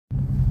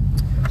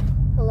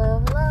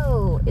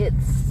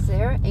it's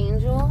Sarah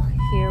Angel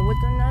here with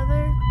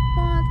another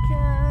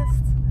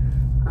podcast.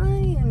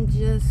 I am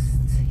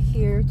just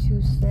here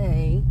to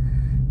say,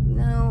 you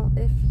know,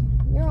 if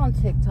you're on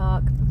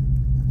TikTok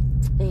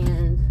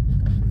and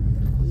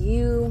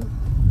you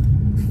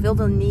feel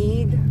the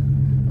need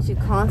to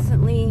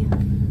constantly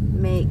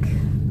make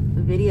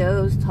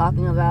videos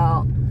talking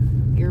about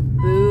your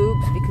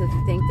boobs because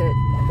you think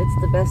that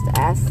it's the best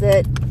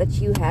asset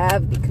that you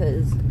have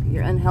because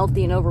you're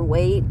unhealthy and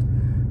overweight,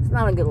 it's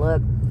not a good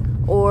look.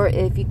 Or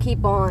if you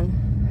keep on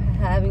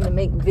having to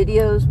make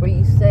videos where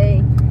you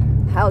say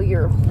how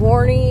you're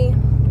horny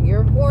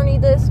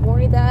this,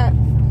 horny that,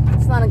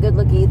 it's not a good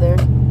look either.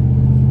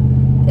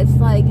 It's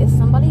like, is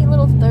somebody a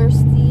little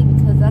thirsty?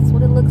 Because that's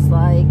what it looks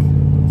like.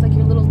 It's like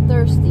you're a little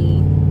thirsty.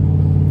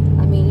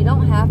 I mean, you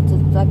don't have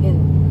to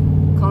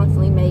fucking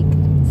constantly make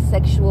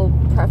sexual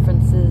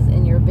preferences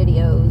in your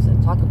videos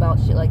and talk about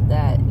shit like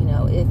that, you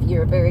know, if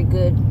you're a very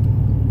good,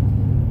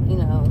 you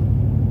know,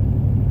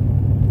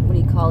 what do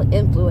you call it,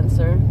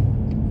 influencer.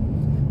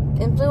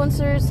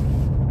 Influencers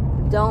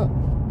don't,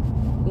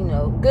 you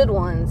know, good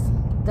ones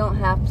don't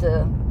have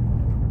to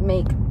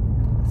make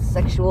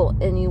sexual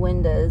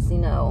innuendos, you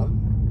know,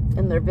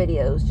 in their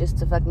videos just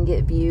to fucking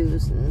get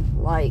views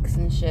and likes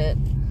and shit,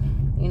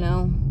 you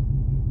know.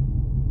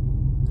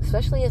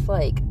 Especially if,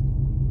 like,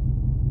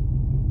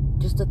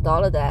 just the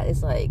thought of that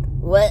is like,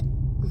 what?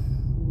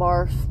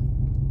 Barf.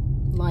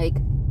 Like,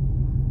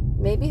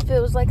 maybe if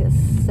it was like a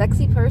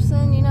sexy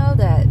person, you know,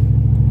 that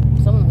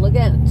someone look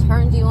at and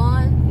turns you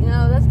on, you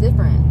know, that's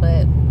different.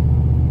 But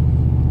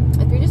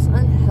if you're just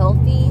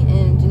unhealthy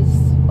and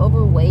just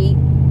overweight,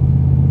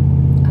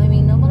 I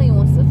mean, nobody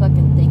wants to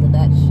fucking think of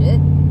that shit.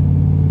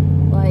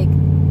 Like,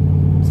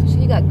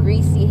 especially you got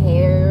greasy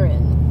hair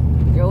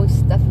and you're always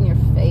stuffing your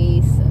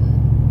face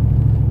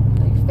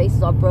and your face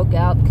is all broke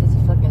out because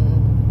you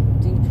fucking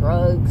do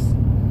drugs.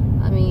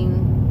 I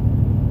mean,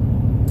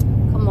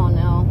 come on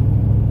now.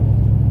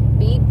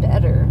 Be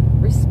better.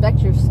 Respect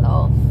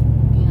yourself.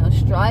 You know,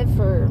 strive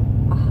for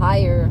a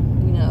higher,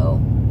 you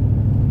know,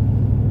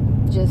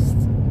 just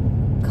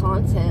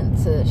content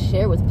to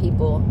share with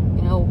people,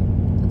 you know,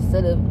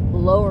 instead of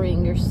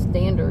lowering your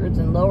standards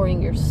and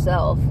lowering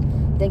yourself,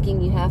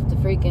 thinking you have to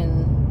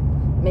freaking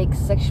make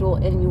sexual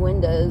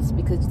innuendos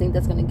because you think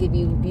that's going to give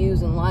you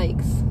views and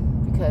likes.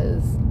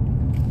 Because,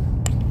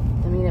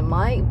 I mean, it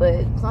might, but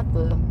it's not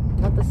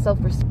the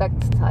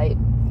self-respect type.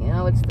 You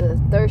know, it's the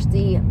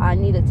thirsty, I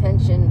need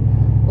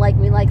attention, like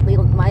me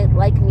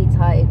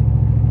type.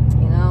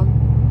 You know,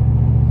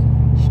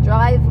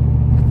 strive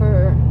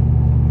for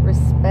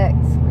respect.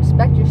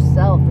 Respect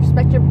yourself.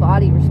 Respect your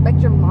body.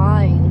 Respect your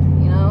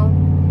mind. You know,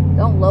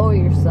 don't lower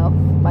yourself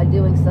by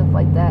doing stuff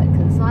like that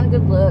because it's not a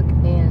good look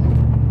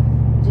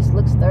and it just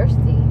looks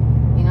thirsty.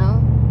 You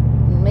know,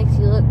 and it makes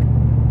you look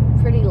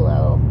pretty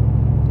low.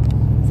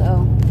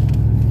 So,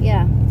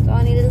 yeah, that's all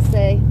I needed to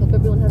say. Hope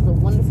everyone has a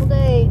wonderful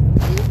day.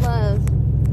 Peace, love.